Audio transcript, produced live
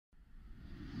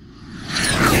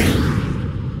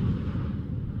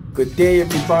Good day,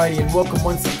 everybody, and welcome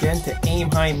once again to Aim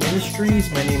High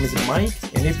Ministries. My name is Mike,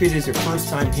 and if it is your first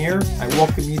time here, I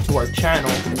welcome you to our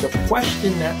channel. And the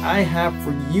question that I have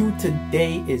for you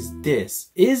today is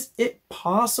this: is it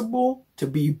possible to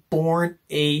be born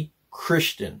a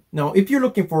Christian? Now, if you're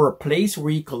looking for a place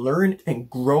where you can learn and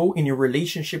grow in your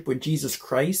relationship with Jesus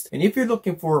Christ, and if you're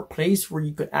looking for a place where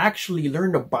you could actually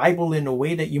learn the Bible in a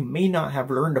way that you may not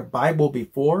have learned the Bible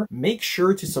before, make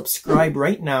sure to subscribe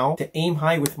right now to Aim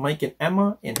High with Mike and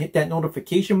Emma and hit that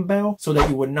notification bell so that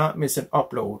you would not miss an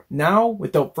upload. Now,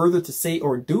 without further to say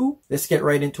or do, let's get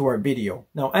right into our video.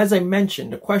 Now, as I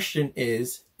mentioned, the question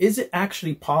is it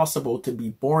actually possible to be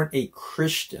born a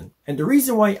Christian? And the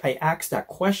reason why I asked that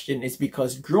question is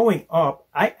because growing up,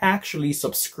 I actually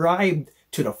subscribed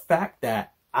to the fact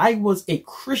that I was a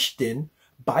Christian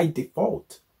by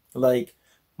default. Like,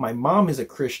 my mom is a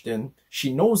Christian.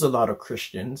 She knows a lot of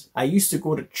Christians. I used to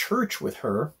go to church with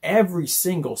her every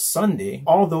single Sunday.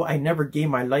 Although I never gave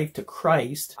my life to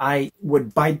Christ, I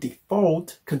would by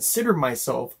default consider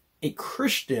myself a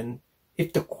Christian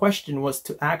if the question was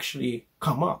to actually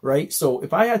come up, right? So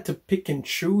if I had to pick and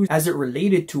choose as it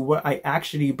related to what I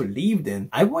actually believed in,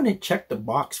 I wouldn't check the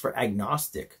box for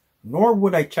agnostic, nor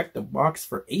would I check the box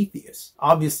for atheist.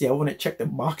 Obviously, I wouldn't check the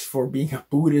box for being a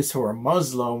Buddhist or a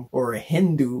Muslim or a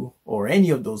Hindu or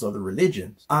any of those other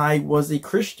religions. I was a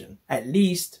Christian, at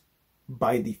least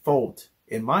by default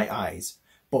in my eyes.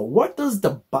 But what does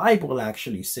the Bible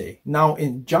actually say? Now,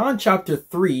 in John chapter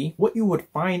 3, what you would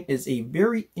find is a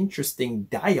very interesting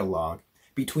dialogue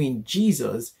between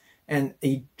Jesus and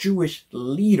a Jewish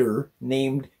leader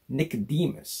named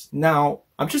Nicodemus. Now,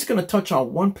 I'm just going to touch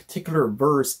on one particular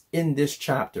verse in this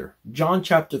chapter. John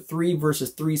chapter 3 verses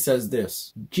 3 says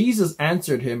this: Jesus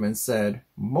answered him and said,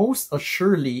 "Most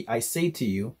assuredly I say to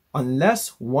you, unless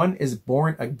one is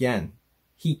born again,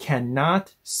 he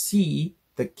cannot see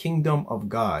the kingdom of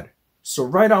God." So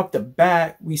right off the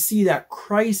bat, we see that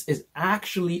Christ is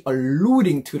actually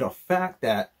alluding to the fact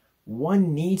that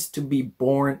one needs to be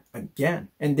born again.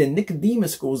 And then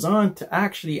Nicodemus goes on to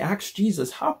actually ask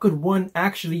Jesus, how could one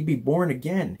actually be born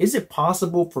again? Is it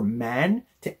possible for man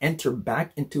to enter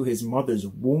back into his mother's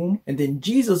womb? And then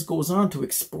Jesus goes on to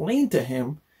explain to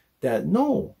him that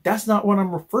no, that's not what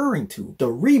I'm referring to.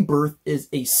 The rebirth is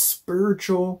a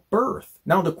spiritual birth.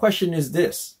 Now the question is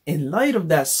this: in light of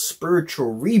that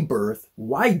spiritual rebirth,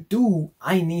 why do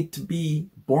I need to be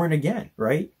born again,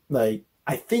 right? Like,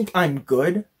 I think I'm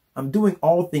good. I'm doing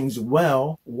all things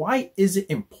well. Why is it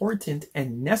important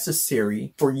and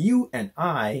necessary for you and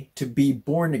I to be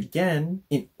born again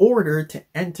in order to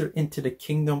enter into the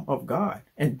kingdom of God?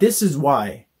 And this is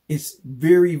why it's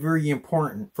very, very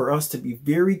important for us to be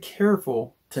very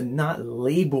careful to not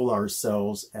label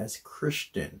ourselves as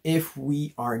Christian if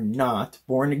we are not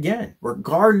born again.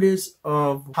 Regardless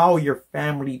of how your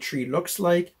family tree looks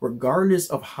like, regardless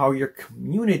of how your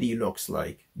community looks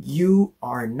like, you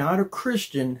are not a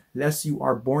Christian unless you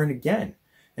are born again.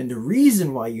 And the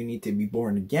reason why you need to be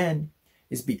born again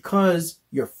is because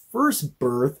your first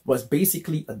birth was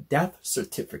basically a death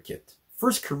certificate.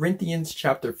 1 Corinthians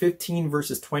chapter 15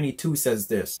 verses 22 says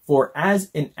this: "For as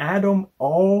in Adam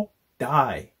all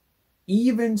die,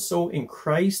 even so in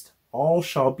Christ all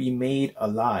shall be made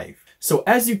alive." So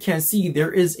as you can see,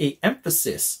 there is an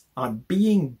emphasis on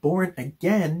being born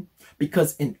again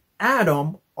because in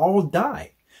Adam all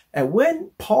die. And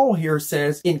when Paul here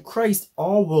says in Christ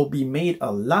all will be made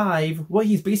alive, what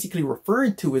he's basically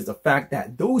referring to is the fact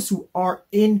that those who are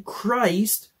in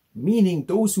Christ, meaning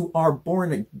those who are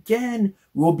born again,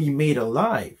 will be made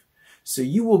alive. So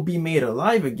you will be made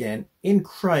alive again in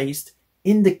Christ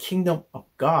in the kingdom of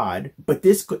God. But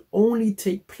this could only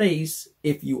take place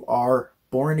if you are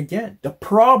born again. The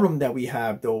problem that we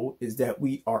have though is that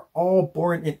we are all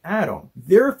born in Adam.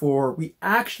 Therefore, we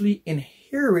actually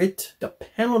inherit the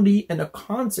penalty and the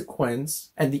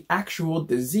consequence and the actual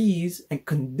disease and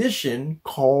condition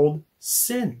called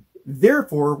sin.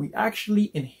 Therefore, we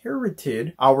actually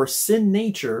inherited our sin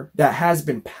nature that has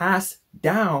been passed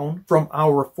down from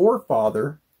our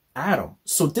forefather, Adam.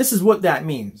 So this is what that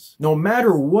means. No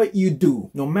matter what you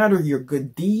do, no matter your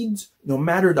good deeds, no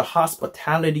matter the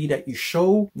hospitality that you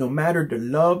show, no matter the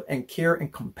love and care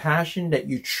and compassion that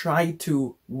you try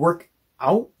to work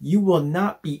out, you will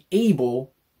not be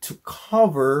able to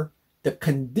cover the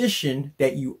condition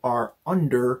that you are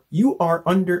under. You are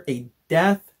under a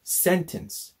death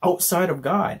sentence outside of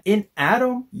God. In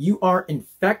Adam, you are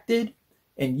infected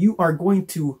and you are going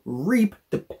to reap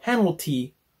the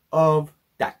penalty of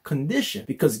that condition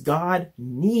because God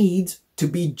needs to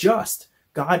be just.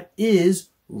 God is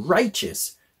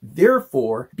righteous.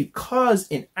 Therefore, because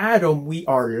in Adam we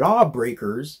are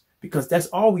lawbreakers, because that's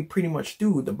all we pretty much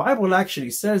do. The Bible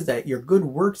actually says that your good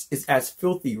works is as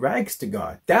filthy rags to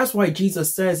God. That's why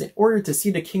Jesus says in order to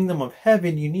see the kingdom of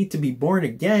heaven, you need to be born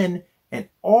again, and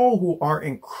all who are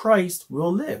in Christ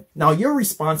will live. Now, your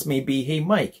response may be, hey,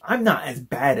 Mike, I'm not as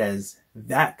bad as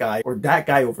that guy or that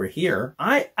guy over here.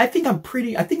 I think I'm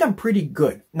pretty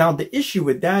good. Now, the issue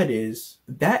with that is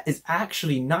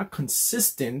actually not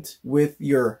consistent with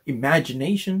your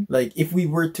imagination. Like, if we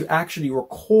were to actually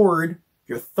record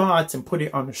your thoughts and put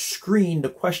it on the screen, the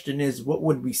question is, what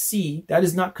would we see? That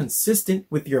is not consistent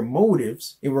with your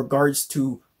motives in regards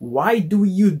to why do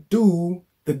you do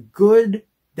the good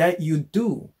that you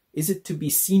do. Is it to be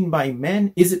seen by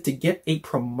men? Is it to get a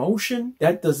promotion?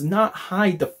 That does not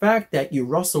hide the fact that you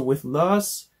wrestle with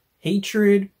lust,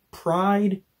 hatred,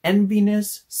 pride,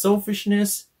 enviness,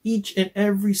 selfishness each and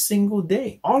every single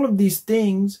day. All of these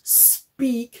things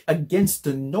speak against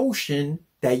the notion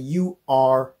that you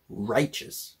are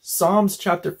righteous. Psalms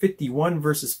chapter 51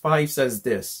 verses 5 says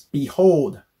this,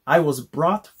 "Behold, I was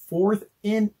brought forth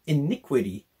in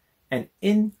iniquity, and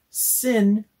in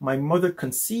sin my mother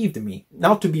conceived me."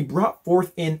 Now, to be brought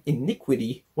forth in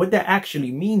iniquity, what that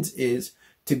actually means is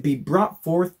to be brought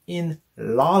forth in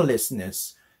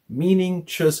lawlessness, meaning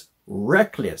just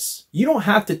reckless. You don't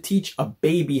have to teach a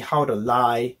baby how to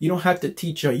lie. You don't have to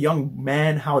teach a young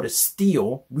man how to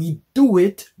steal. We do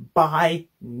it by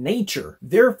nature.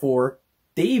 Therefore,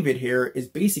 David here is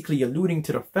basically alluding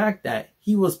to the fact that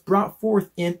he was brought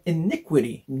forth in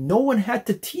iniquity. No one had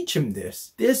to teach him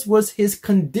this. This was his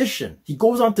condition. He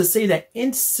goes on to say that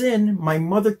in sin, my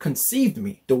mother conceived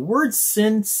me. The word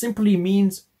sin simply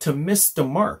means to miss the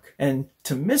mark. And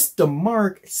to miss the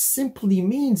mark simply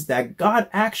means that God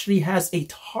actually has a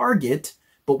target,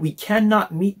 but we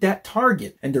cannot meet that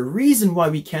target. And the reason why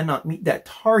we cannot meet that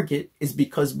target is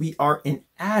because we are in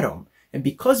Adam. And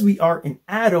because we are in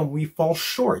Adam, we fall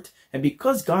short. And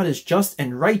because God is just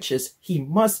and righteous, he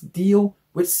must deal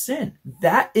with sin.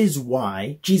 That is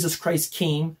why Jesus Christ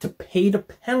came to pay the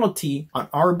penalty on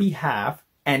our behalf.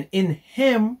 And in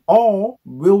him, all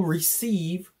will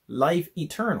receive life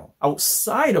eternal.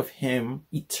 Outside of him,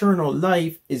 eternal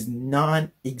life is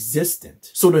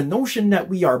non-existent. So the notion that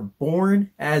we are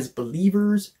born as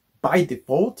believers by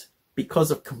default,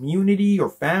 because of community or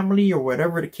family or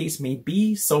whatever the case may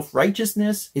be,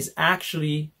 self-righteousness, is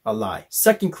actually a lie.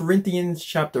 2 Corinthians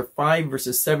chapter 5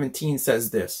 verses 17 says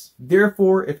this,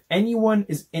 "Therefore, if anyone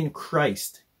is in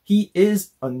Christ, he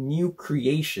is a new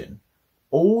creation.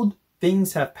 Old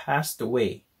things have passed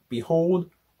away. Behold,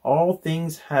 all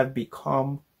things have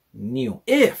become new."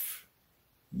 If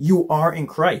you are in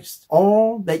Christ,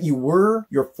 all that you were,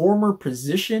 your former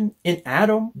position in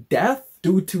Adam, death,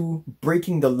 due to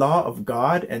breaking the law of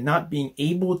God and not being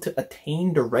able to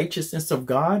attain the righteousness of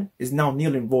God, is now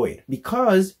nil and void,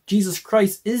 because Jesus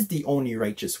Christ is the only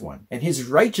righteous one, and his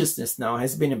righteousness now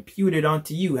has been imputed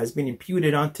onto you, has been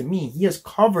imputed onto me. He has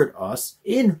covered us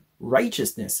in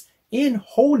righteousness, in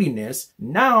holiness.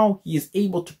 Now he is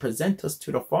able to present us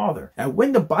to the Father. And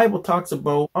when the Bible talks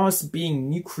about us being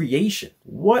new creation,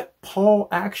 what Paul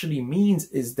actually means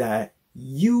is that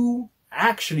you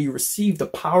actually receive the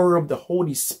power of the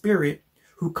Holy Spirit,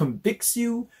 who convicts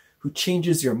you, who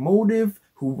changes your motive,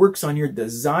 who works on your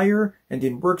desire, and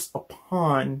then works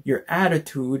upon your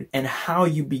attitude and how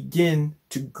you begin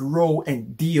to grow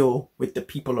and deal with the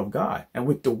people of God and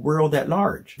with the world at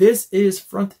large. This is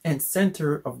front and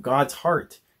center of God's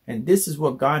heart. And this is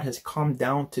what God has come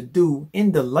down to do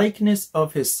in the likeness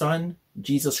of his Son,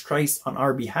 Jesus Christ, on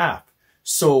our behalf.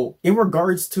 So in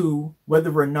regards to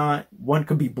whether or not one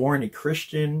could be born a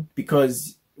Christian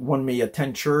because one may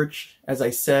attend church, as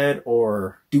I said,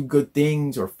 or do good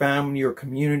things, or family or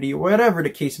community, or whatever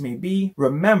the case may be,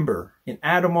 remember, in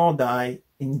Adam all die,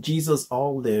 in Jesus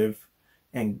all live,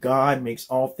 and God makes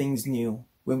all things new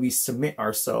when we submit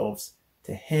ourselves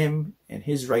to him and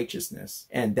his righteousness.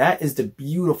 And that is the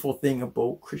beautiful thing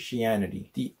about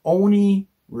Christianity. The only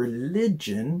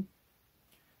religion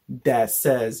that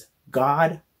says,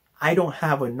 God, I don't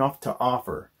have enough to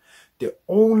offer. The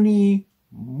only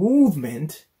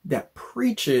movement that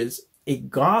preaches a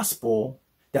gospel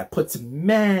that puts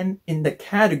man in the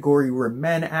category where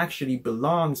man actually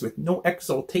belongs with no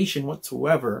exaltation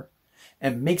whatsoever,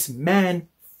 and makes man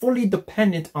fully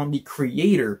dependent on the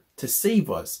Creator to save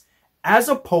us, as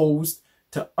opposed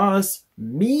to us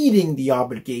meeting the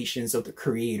obligations of the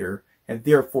Creator, and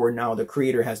therefore now the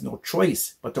Creator has no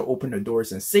choice but to open the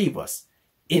doors and save us.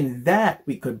 In that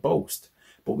we could boast,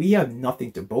 but we have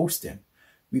nothing to boast in.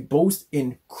 We boast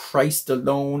in Christ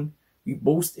alone. We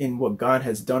boast in what God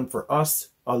has done for us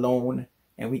alone,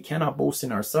 and we cannot boast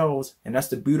in ourselves. And that's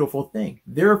the beautiful thing.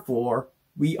 Therefore,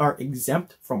 we are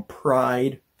exempt from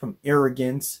pride, from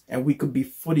arrogance, and we could be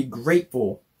fully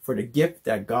grateful for the gift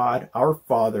that God, our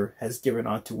Father, has given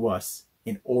unto us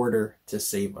in order to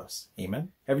save us. Amen.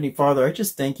 Heavenly Father, I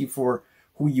just thank you for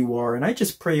who you are. And I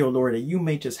just pray, oh Lord, that you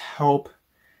may just help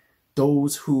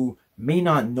those who may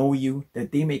not know you,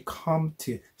 that they may come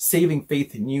to saving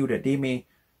faith in you, that they may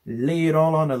lay it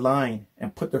all on the line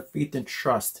and put their faith and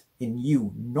trust in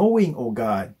you, knowing, oh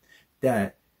God,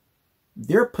 that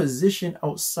their position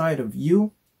outside of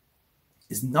you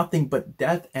is nothing but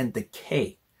death and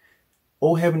decay.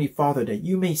 Oh Heavenly Father, that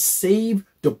you may save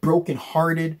the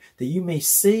brokenhearted, that you may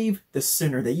save the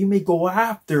sinner, that you may go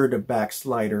after the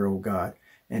backslider, oh God,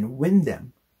 and win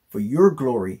them for your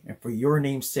glory and for your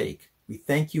name's sake. We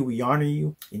thank you, we honor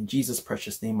you. In Jesus'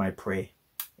 precious name I pray.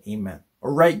 Amen.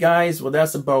 All right, guys. Well,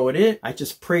 that's about it. I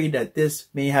just pray that this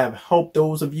may have helped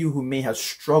those of you who may have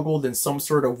struggled in some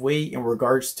sort of way in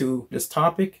regards to this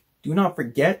topic. Do not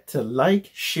forget to like,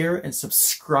 share, and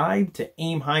subscribe to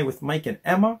Aim High with Mike and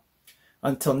Emma.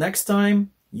 Until next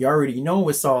time, you already know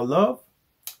it's all love.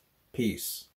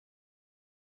 Peace.